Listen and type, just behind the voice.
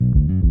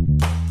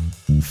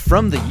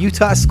From the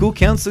Utah School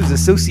Counselors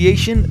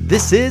Association,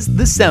 this is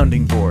The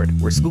Sounding Board,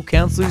 where school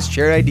counselors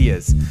share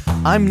ideas.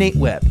 I'm Nate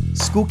Webb,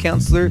 school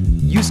counselor,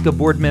 USCA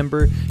board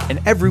member, and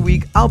every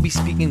week I'll be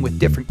speaking with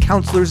different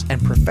counselors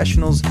and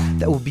professionals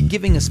that will be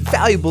giving us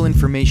valuable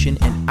information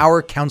in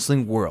our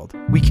counseling world.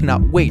 We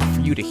cannot wait for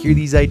you to hear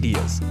these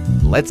ideas.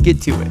 Let's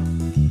get to it.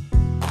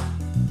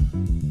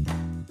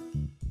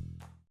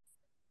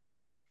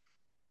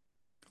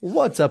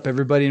 What's up,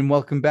 everybody, and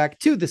welcome back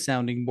to The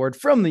Sounding Board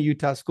from the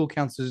Utah School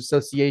Counselors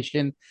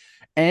Association.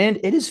 And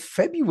it is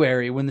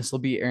February when this will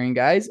be airing,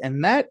 guys,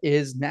 and that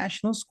is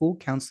National School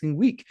Counseling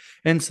Week.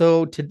 And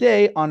so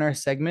today on our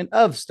segment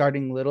of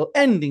Starting Little,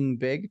 Ending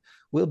Big,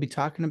 we'll be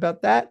talking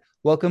about that.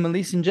 Welcome,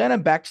 Elise and Jenna,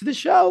 back to the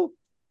show.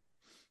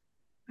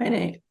 Hi,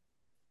 Nate.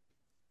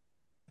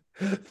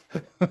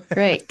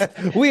 Great.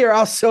 We are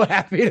all so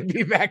happy to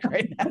be back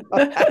right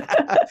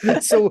now.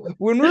 So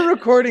when we're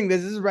recording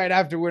this is right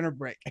after winter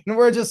break, and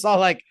we're just all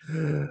like,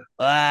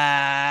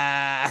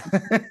 ah.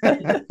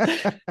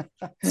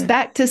 It's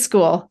back to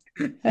school.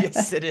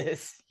 Yes, it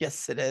is.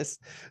 Yes, it is.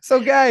 So,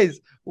 guys,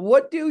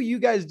 what do you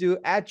guys do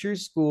at your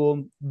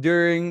school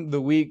during the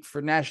week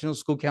for National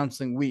School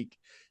Counseling Week?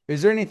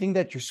 Is there anything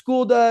that your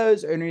school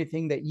does or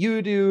anything that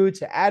you do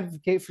to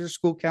advocate for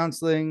school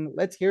counseling?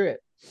 Let's hear it.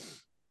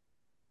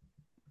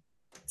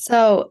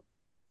 So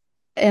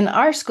in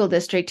our school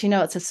district,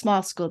 it's a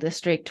small school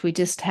district. We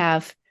just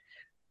have,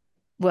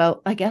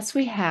 I guess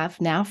we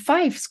have now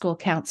 5 school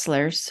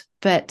counselors,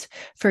 but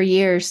for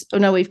years,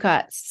 we've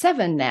got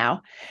 7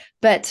 now,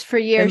 but for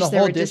years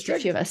there were just a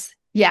few of us.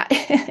 Yeah,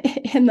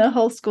 in the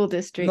whole school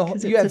district.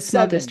 You have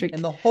 7 district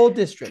in the whole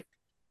district.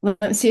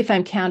 Let's see if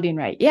I'm counting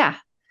right. Yeah.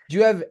 Do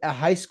you have a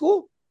high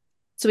school?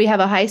 So we have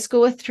a high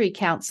school with 3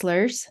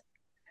 counselors,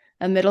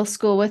 a middle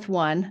school with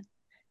 1,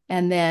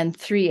 and then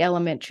 3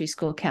 elementary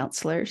school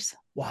counselors.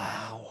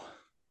 Wow.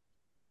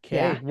 Okay.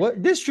 Yeah.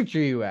 What district are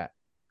you at?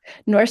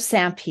 North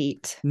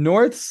Sanpete.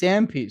 North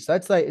Sanpete. So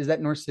that's is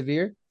that North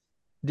Sevier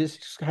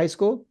District High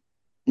School?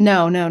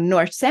 No,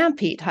 North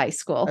Sanpete High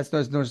School.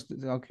 That's North.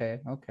 Okay.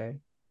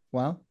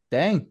 Well,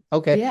 dang.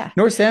 Okay. Yeah.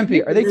 North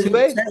Sanpete. Are they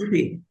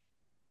 2A?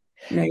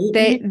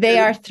 They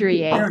are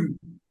 3A.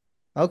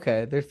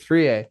 Okay. They're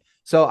 3A.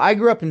 So I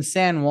grew up in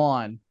San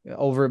Juan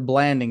over at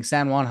Blanding,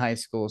 San Juan High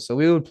School. So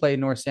we would play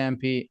North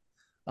Sanpete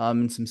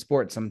in some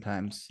sports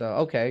sometimes. So,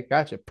 okay.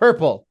 Gotcha.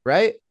 Purple,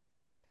 right?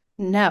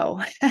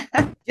 No.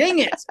 Dang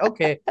it.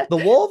 Okay. The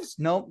Wolves?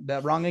 Nope.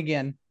 That wrong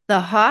again.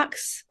 The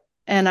Hawks,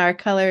 and our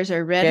colors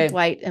are red, Okay.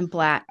 white, and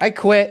black. I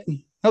quit.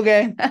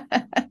 Okay.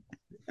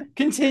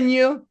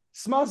 Continue.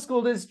 Small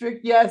school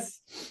district. Yes.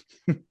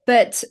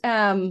 But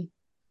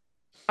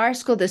our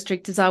school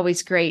district is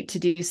always great to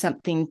do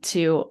something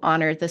to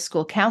honor the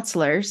school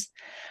counselors.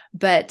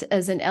 But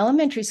as an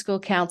elementary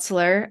school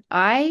counselor,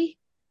 I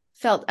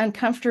felt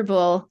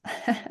uncomfortable.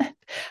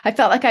 I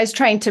felt like I was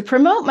trying to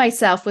promote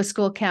myself with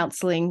School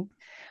Counseling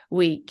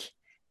Week.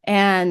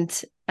 And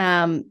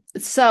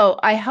so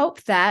I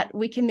hope that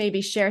we can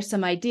maybe share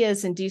some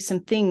ideas and do some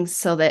things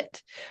so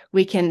that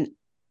we can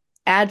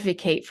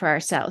advocate for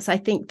ourselves. I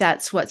think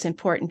that's what's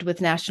important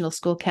with National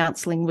School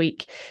Counseling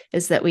Week,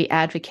 is that we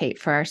advocate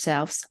for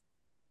ourselves.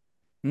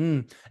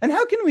 And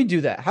how can we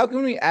do that? How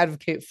can we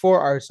advocate for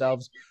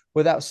ourselves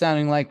without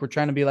sounding like we're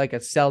trying to be like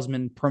a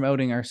salesman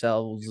promoting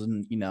ourselves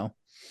and,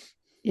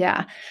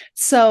 Yeah.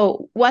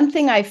 So one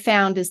thing I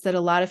found is that a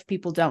lot of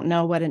people don't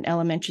know what an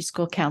elementary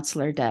school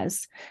counselor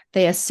does.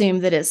 They assume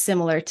that it's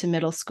similar to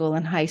middle school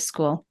and high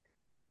school.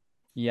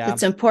 Yeah.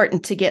 It's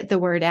important to get the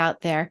word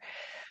out there.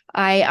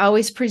 I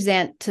always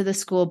present to the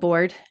school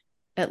board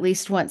at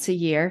least once a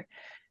year.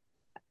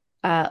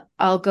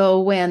 I'll go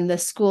when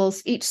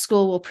each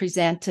school will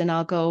present, and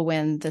I'll go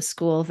when the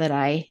school that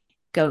I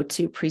go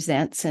to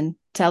presents and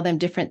tell them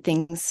different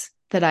things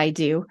that I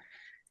do.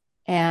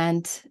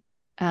 And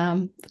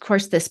of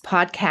course, this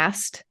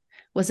podcast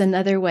was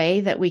another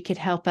way that we could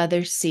help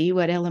others see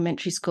what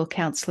elementary school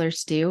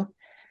counselors do.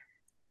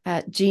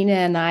 Gina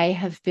and I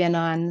have been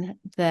on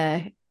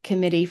the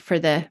committee for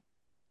the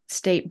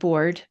State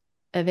Board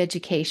of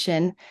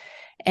Education,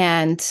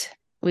 and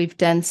we've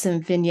done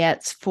some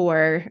vignettes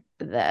for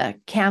the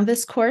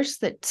Canvas course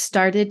that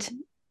started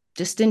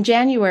just in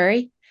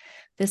January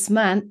this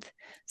month.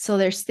 So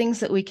there's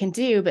things that we can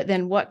do, but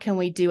then what can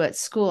we do at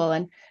school?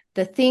 And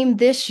the theme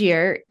this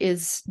year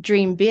is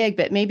Dream Big,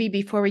 but maybe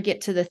before we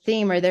get to the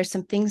theme, are there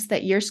some things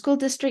that your school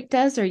district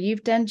does or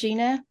you've done,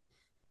 Gina?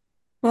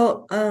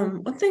 Well,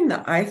 one thing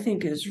that I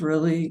think is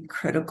really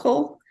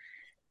critical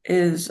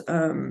is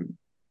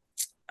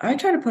I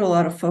try to put a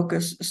lot of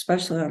focus,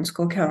 especially on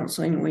School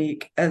Counseling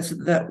Week, as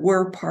that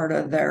we're part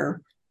of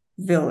their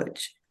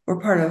village.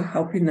 We're part of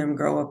helping them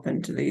grow up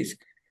into these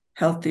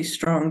healthy,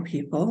 strong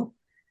people,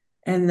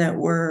 and that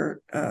we're,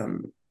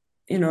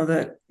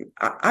 that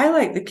I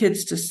like the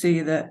kids to see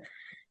that,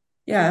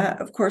 yeah,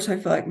 of course, I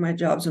feel like my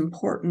job's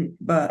important,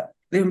 but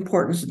the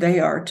importance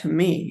they are to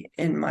me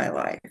in my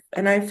life.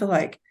 And I feel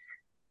like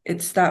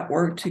it's that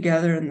work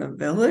together in the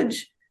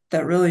village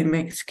that really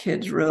makes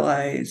kids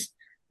realize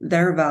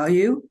their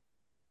value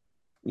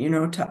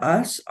to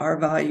us, our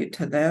value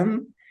to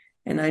them.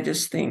 And I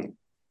just think,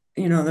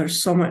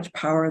 there's so much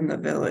power in the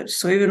village.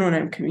 So even when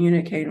I'm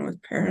communicating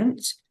with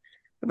parents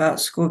about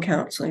school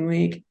counseling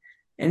week,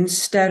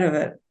 instead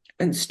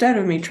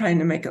of me trying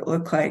to make it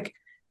look like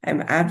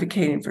I'm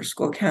advocating for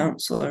school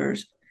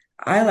counselors,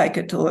 I like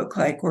it to look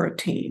like we're a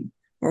team.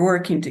 We're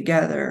working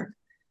together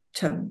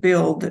to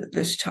build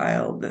this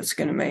child that's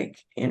going to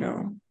make,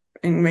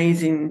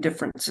 amazing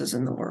differences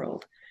in the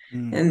world.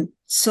 Mm. And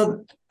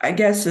so I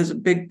guess as a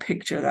big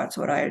picture, that's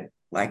what I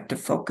like to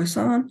focus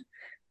on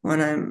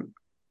when I'm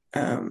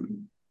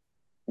um,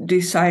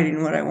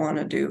 deciding what I want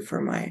to do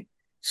for my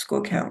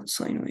school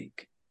counseling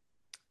week.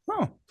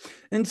 Oh,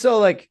 and so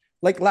like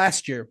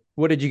last year,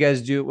 what did you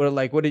guys do? What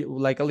did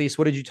like Elise?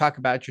 What did you talk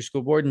about at your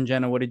school board? And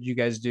Jenna, what did you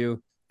guys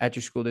do at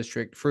your school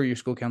district for your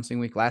school counseling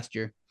week last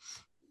year?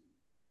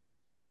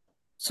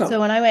 So So,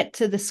 when I went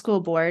to the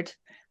school board,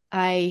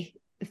 I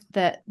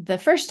the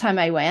first time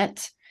I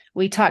went,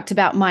 we talked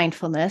about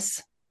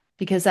mindfulness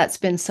because that's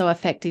been so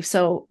effective.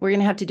 So we're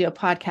going to have to do a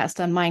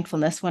podcast on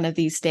mindfulness one of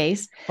these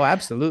days. Oh,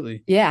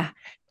 absolutely. Yeah.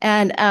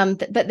 And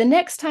but the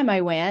next time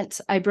I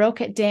went, I broke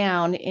it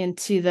down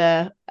into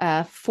the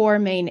four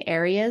main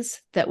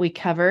areas that we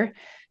cover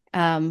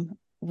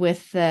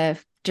with the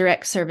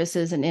direct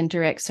services and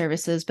indirect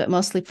services, but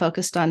mostly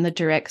focused on the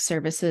direct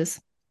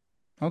services.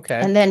 Okay.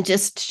 And then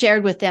just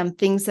shared with them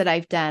things that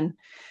I've done,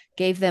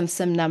 gave them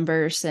some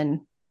numbers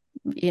and,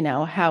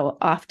 how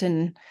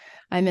often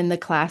I'm in the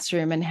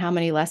classroom and how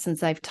many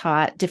lessons I've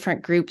taught,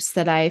 different groups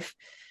that I've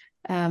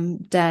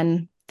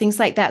done, things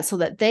like that, so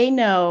that they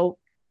know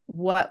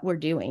what we're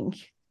doing.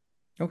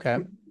 Okay.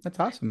 That's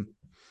awesome.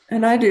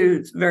 and I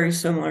do very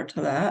similar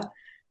to that.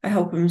 I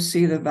help them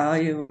see the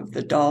value of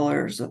the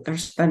dollars that they're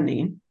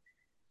spending,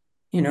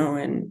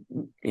 and,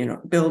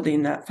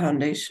 building that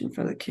foundation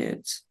for the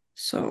kids.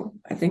 So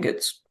I think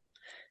it's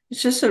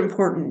just an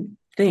important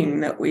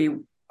thing that we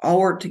all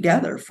work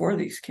together for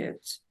these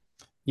kids.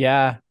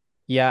 Yeah.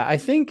 Yeah. I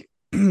think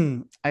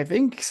I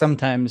think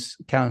sometimes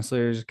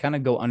counselors kind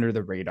of go under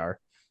the radar.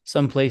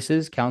 Some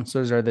places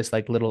counselors are this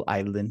like little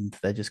island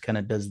that just kind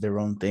of does their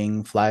own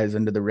thing, flies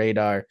under the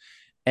radar.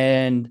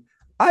 And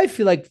I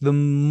feel like the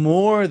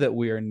more that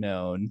we are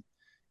known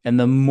and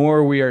the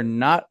more we are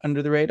not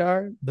under the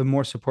radar, the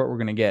more support we're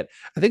going to get.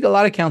 I think a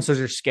lot of counselors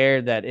are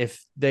scared that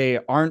if they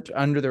aren't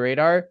under the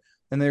radar,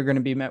 then they're going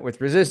to be met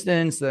with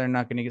resistance, they're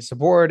not going to get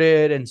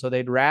supported. And so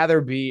they'd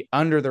rather be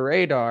under the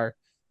radar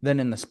than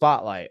in the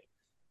spotlight.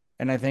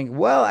 And I think,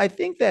 well, I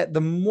think that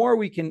the more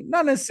we can,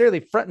 not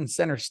necessarily front and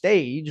center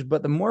stage,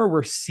 but the more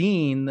we're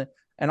seen,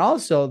 and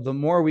also the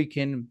more we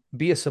can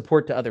be a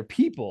support to other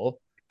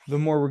people, the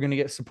more we're going to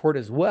get support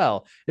as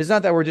well. It's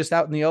not that we're just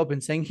out in the open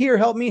saying, here,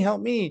 help me,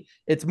 help me.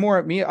 It's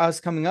more me,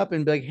 us coming up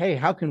and be like, hey,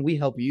 how can we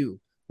help you?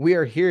 We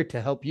are here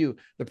to help you.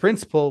 The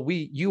principal,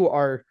 you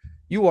are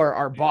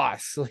our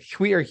boss. Like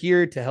we are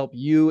here to help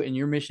you and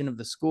your mission of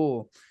the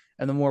school.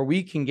 And the more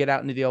we can get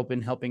out into the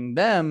open helping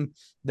them,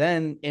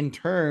 then in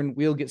turn,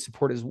 we'll get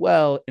support as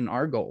well in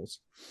our goals.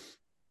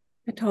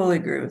 I totally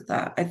agree with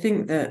that. I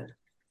think that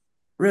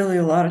really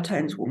a lot of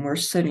times when we're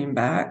sitting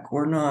back,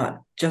 we're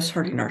not just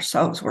hurting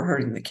ourselves, we're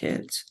hurting the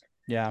kids.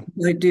 Yeah.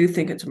 I do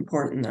think it's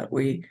important that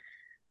we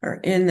are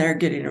in there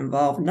getting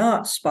involved,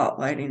 not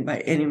spotlighting by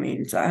any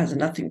means. That has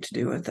nothing to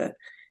do with it.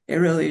 It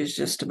really is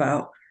just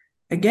about,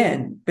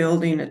 again,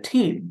 building a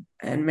team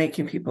and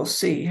making people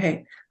see,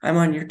 hey, I'm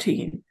on your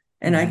team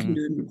and I can Mm-hmm.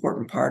 do an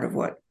important part of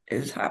what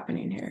is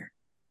happening here.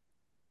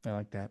 I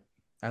like that.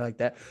 I like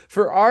that.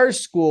 For our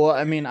school,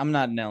 I mean, I'm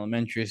not in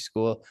elementary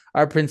school.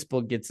 Our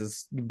principal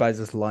buys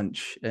us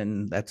lunch,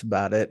 and that's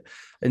about it.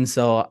 And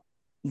so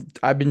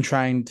I've been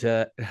trying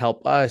to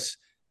help us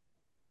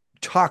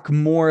talk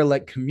more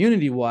like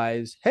community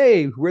wise.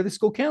 Hey, we're the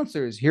school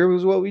counselors.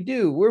 Here's what we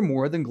do. We're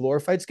more than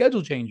glorified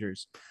schedule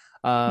changers.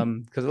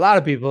 Because a lot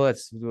of people,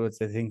 that's what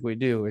they think we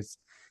do. It's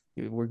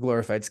we're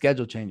glorified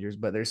schedule changers,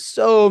 but there's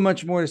so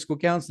much more to school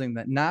counseling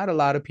that not a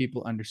lot of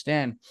people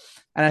understand.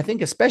 And I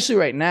think, especially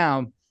right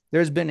now,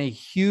 there's been a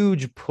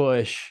huge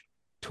push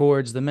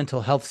towards the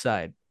mental health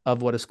side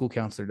of what a school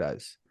counselor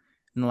does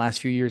in the last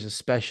few years,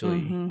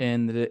 especially.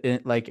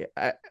 Mm-hmm.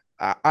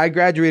 I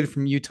graduated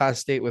from Utah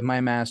State with my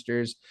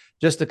master's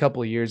just a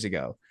couple of years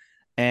ago.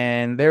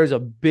 And there's a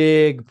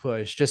big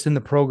push just in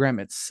the program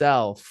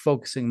itself,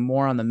 focusing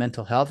more on the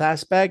mental health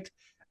aspect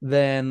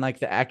than like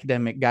the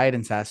academic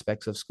guidance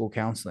aspects of school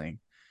counseling.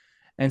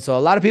 And so a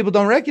lot of people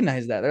don't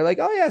recognize that. They're like,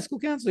 oh, yeah, school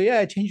counselor.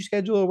 Yeah, change your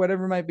schedule or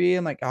whatever it might be.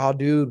 I'm like, oh,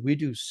 dude, we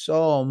do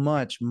so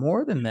much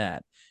more than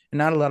that. And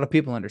not a lot of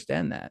people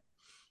understand that.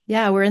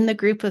 Yeah, we're in the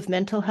group of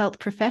mental health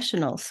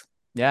professionals.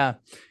 Yeah.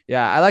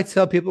 Yeah. I like to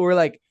tell people we're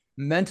like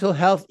mental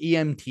health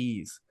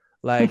EMTs.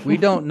 Like we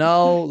don't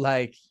know,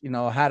 like,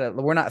 how to,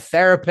 we're not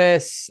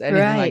therapists,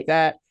 anything like Right.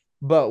 that,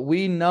 but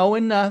we know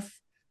enough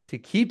to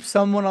keep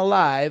someone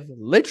alive,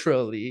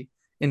 literally,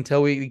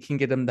 until we can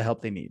get them the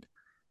help they need.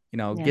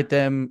 Yeah.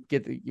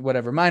 Get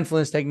whatever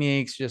mindfulness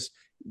techniques, just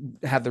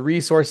have the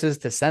resources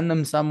to send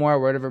them somewhere,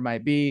 whatever it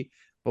might be.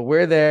 but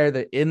we're there,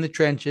 in the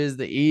trenches,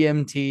 the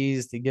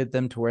EMTs, to get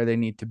them to where they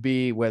need to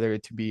be, whether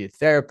it to be a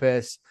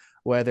therapist,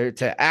 whether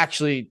to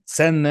actually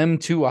send them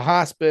to a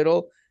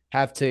hospital,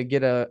 have to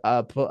get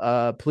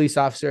a police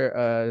officer,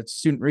 a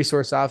student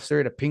resource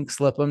officer to pink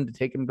slip them to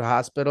take them to the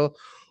hospital,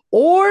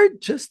 or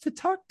just to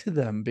talk to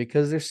them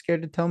because they're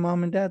scared to tell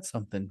mom and dad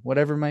something,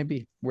 whatever it might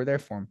be. We're there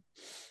for them.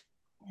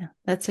 Yeah,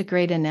 that's a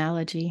great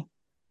analogy.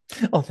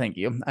 Oh, thank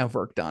you. I've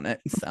worked on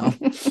it. So,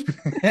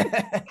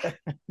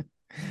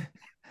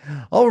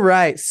 all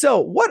right. So,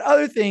 what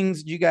other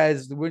things do you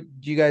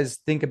guys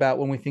think about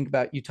when we think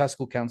about Utah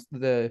School Council,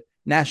 the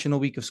National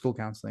Week of School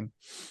Counseling?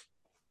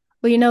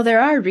 Well, there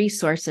are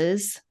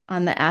resources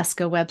on the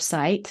ASCA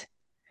website.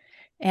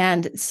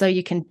 And so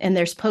and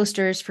there's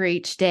posters for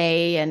each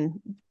day.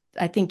 And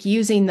I think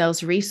using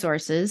those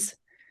resources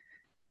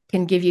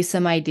can give you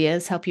some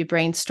ideas, help you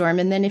brainstorm.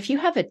 And then if you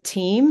have a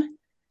team,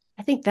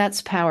 I think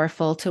that's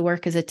powerful to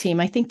work as a team.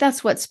 I think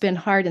that's what's been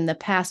hard in the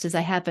past is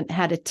I haven't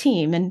had a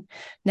team, and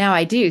now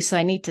I do. So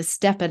I need to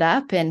step it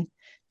up and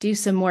do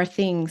some more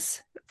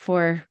things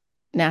for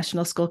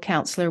National School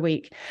Counselor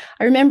Week.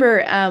 I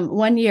remember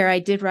one year I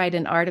did write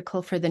an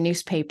article for the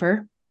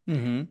newspaper,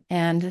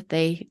 and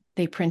they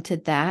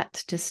printed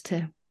that just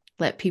to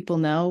let people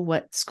know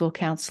what school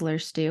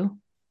counselors do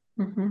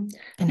and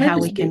how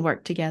we can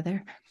work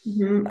together.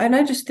 And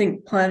I just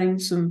think planning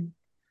some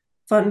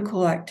fun,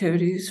 cool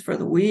activities for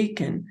the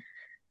week and,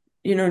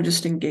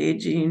 just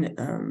engaging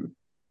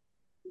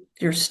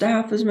your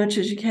staff as much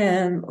as you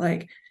can.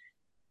 Like,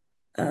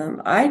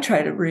 I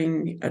try to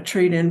bring a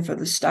treat in for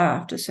the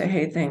staff to say,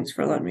 hey, thanks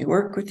for letting me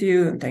work with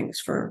you. And thanks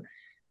for,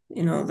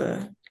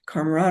 the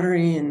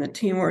camaraderie and the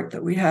teamwork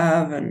that we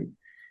have. And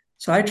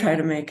so I try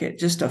to make it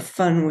just a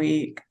fun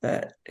week,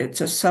 that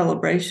it's a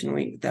celebration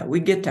week, that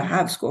we get to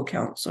have school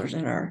counselors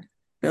in our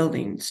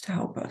buildings to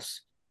help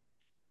us.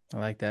 I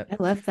like that. I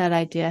love that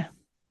idea.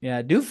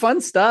 Yeah, do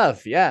fun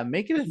stuff. Yeah,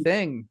 make it a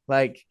thing.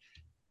 Like,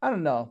 I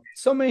don't know.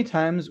 So many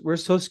times we're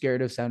so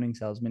scared of sounding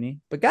salesman-y,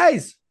 but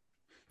guys,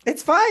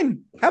 it's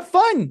fine. Have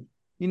fun.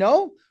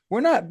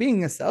 We're not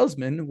being a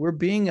salesman. We're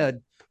being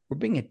a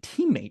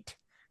teammate.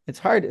 It's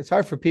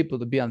hard for people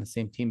to be on the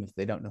same team if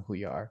they don't know who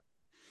you are.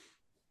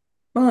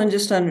 Well, and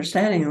just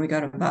understanding we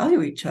got to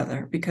value each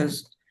other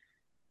because,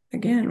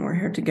 again, we're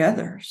here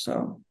together.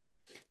 So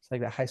it's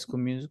like that High School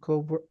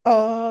Musical. We're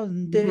all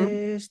in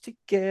this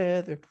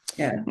together.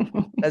 Yeah.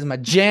 That's my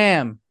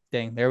jam.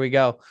 Dang, there we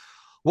go.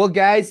 Well,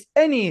 guys,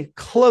 any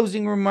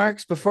closing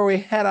remarks before we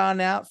head on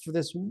out for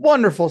this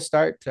wonderful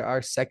start to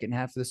our second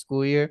half of the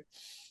school year?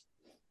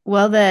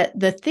 Well,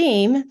 the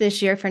theme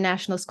this year for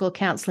National School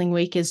Counseling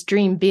Week is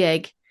Dream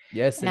Big.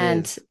 Yes, it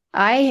is.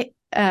 I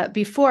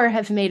before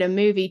have made a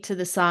movie to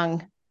the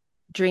song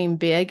Dream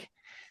Big.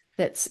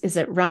 Is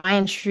it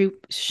Ryan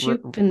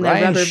Shoup and the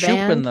Rubber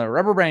Band? And the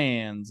Rubber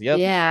Bands. Yep.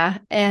 Yeah.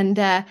 And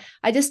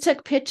I just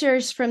took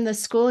pictures from the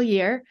school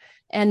year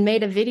and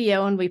made a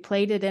video, and we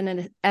played it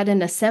at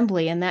an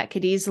assembly, and that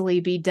could easily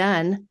be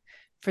done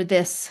for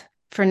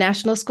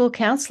National School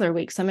Counselor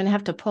Week. So I'm going to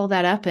have to pull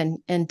that up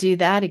and do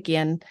that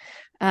again.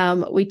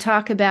 We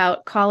talk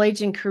about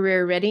college and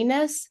career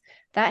readiness.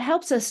 That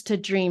helps us to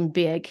dream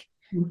big.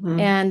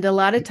 And a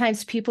lot of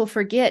times people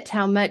forget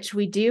how much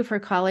we do for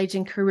college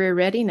and career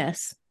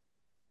readiness.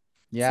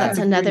 Yeah. So that's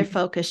another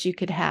focus you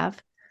could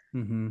have.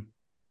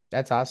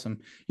 That's awesome.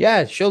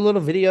 Yeah. Show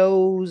little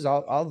videos,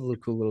 all the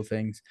cool little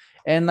things.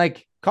 And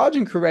like college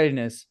and career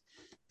readiness,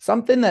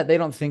 something that they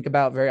don't think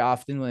about very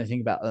often when they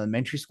think about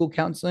elementary school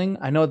counseling.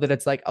 I know that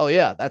it's like, oh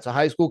yeah, that's a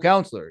high school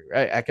counselor,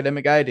 right?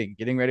 Academic guiding,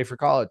 getting ready for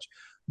college.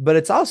 But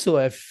it's also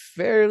a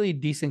fairly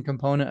decent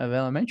component of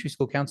elementary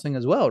school counseling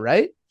as well,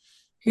 right?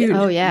 Huge.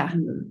 Oh, yeah.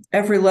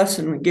 Every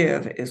lesson we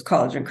give is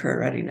college and career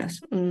readiness.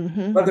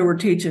 Whether we're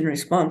teaching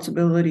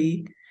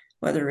responsibility,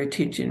 whether we're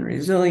teaching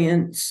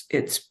resilience,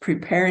 it's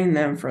preparing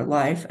them for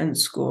life and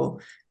school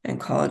and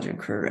college and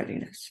career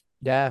readiness.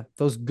 Yeah,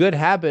 those good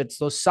habits,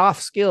 those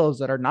soft skills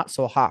that are not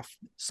so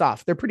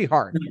soft. They're pretty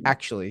hard,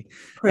 actually.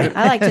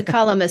 I like to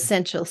call them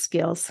essential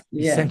skills.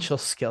 Yeah. Essential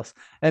skills.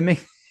 It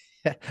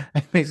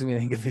makes me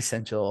think of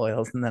essential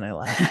oils, and then I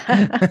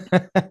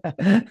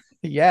laugh.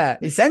 Yeah,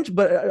 essential,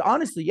 but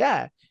honestly,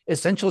 yeah,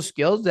 essential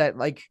skills that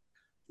like,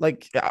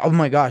 oh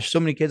my gosh, so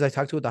many kids I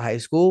talked to at the high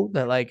school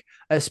that like,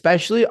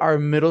 especially our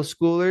middle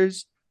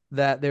schoolers,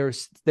 that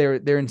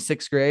they're in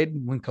sixth grade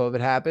when COVID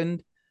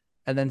happened,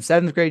 and then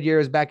seventh grade year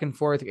is back and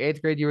forth.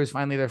 Eighth grade year was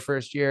finally their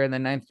first year, and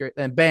then ninth grade,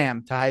 then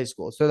bam, to high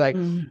school. So like,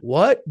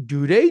 what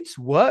due dates?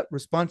 What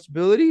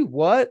responsibility?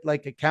 What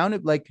like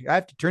accounted? Like I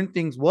have to turn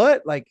things.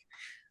 What like,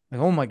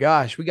 oh my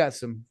gosh, we got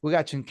some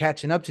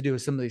catching up to do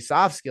with some of these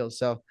soft skills.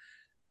 So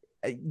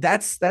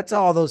that's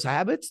all those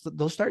habits.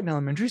 Those start in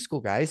elementary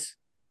school, guys.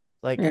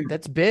 Like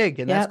that's big,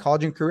 and that's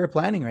college and career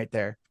planning right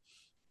there.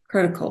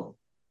 Critical.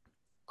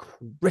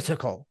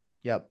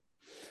 Yep.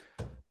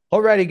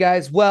 Alrighty,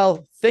 guys.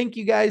 Well, thank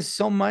you guys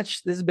so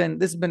much. This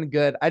has been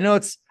good. I know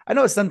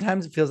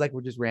sometimes it feels like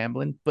we're just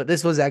rambling, but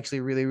this was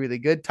actually really, really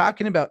good.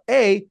 Talking about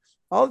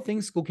all the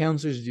things school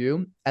counselors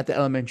do at the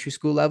elementary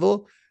school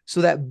level,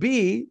 so that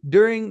B,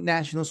 during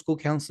National School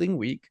Counseling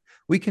Week,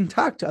 we can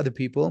talk to other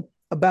people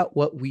about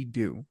what we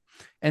do.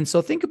 And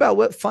so think about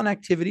what fun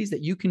activities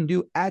that you can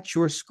do at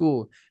your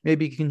school.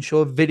 Maybe you can show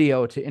a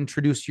video to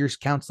introduce your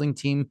counseling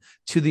team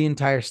to the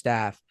entire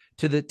staff,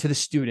 to the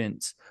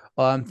students.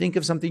 Think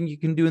of something you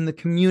can do in the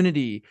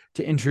community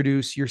to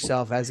introduce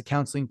yourself as a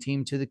counseling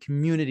team to the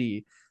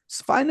community.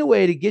 Just find a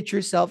way to get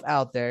yourself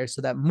out there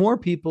so that more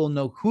people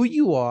know who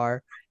you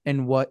are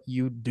and what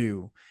you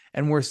do.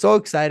 And we're so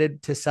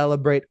excited to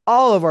celebrate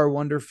all of our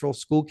wonderful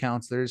school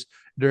counselors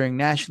during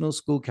National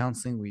School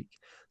Counseling Week.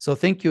 So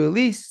thank you,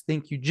 Elise.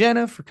 Thank you,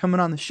 Jenna, for coming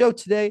on the show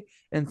today.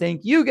 And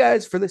thank you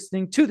guys for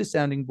listening to the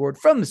Sounding Board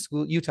from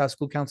the Utah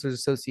School Counselors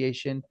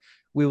Association.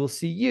 We will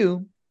see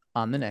you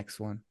on the next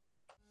one.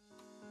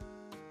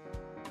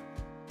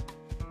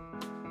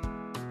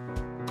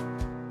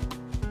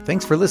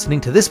 Thanks for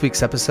listening to this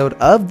week's episode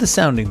of The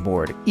Sounding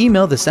Board.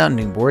 Email The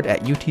Sounding Board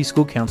at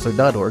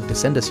utschoolcounselor.org to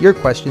send us your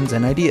questions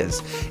and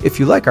ideas. If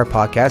you like our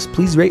podcast,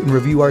 please rate and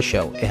review our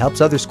show. It helps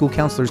other school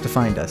counselors to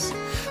find us.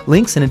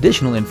 Links and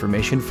additional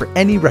information for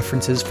any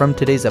references from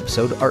today's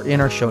episode are in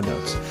our show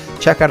notes.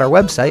 Check out our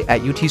website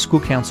at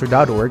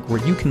utschoolcounselor.org,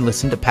 where you can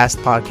listen to past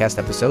podcast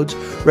episodes,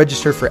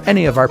 register for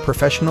any of our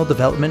professional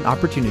development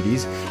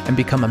opportunities, and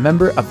become a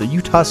member of the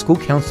Utah School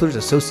Counselors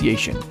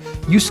Association.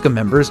 USCA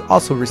members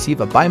also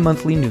receive a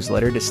bi-monthly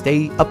newsletter to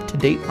stay up to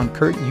date on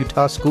current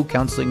Utah school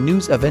counseling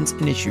news, events,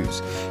 and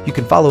issues. You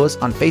can follow us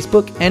on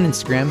Facebook and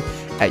Instagram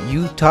at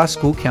Utah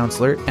School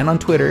Counselor and on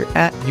Twitter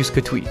at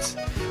USCA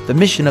Tweets. The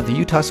mission of the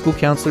Utah School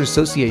Counselors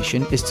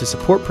Association is to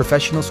support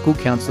professional school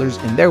counselors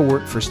in their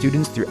work for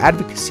students through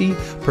advocacy,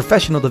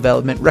 professional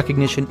development,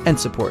 recognition, and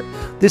support.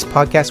 This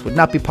podcast would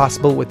not be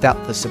possible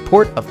without the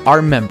support of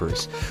our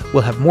members.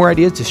 We'll have more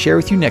ideas to share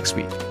with you next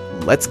week.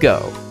 Let's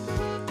go.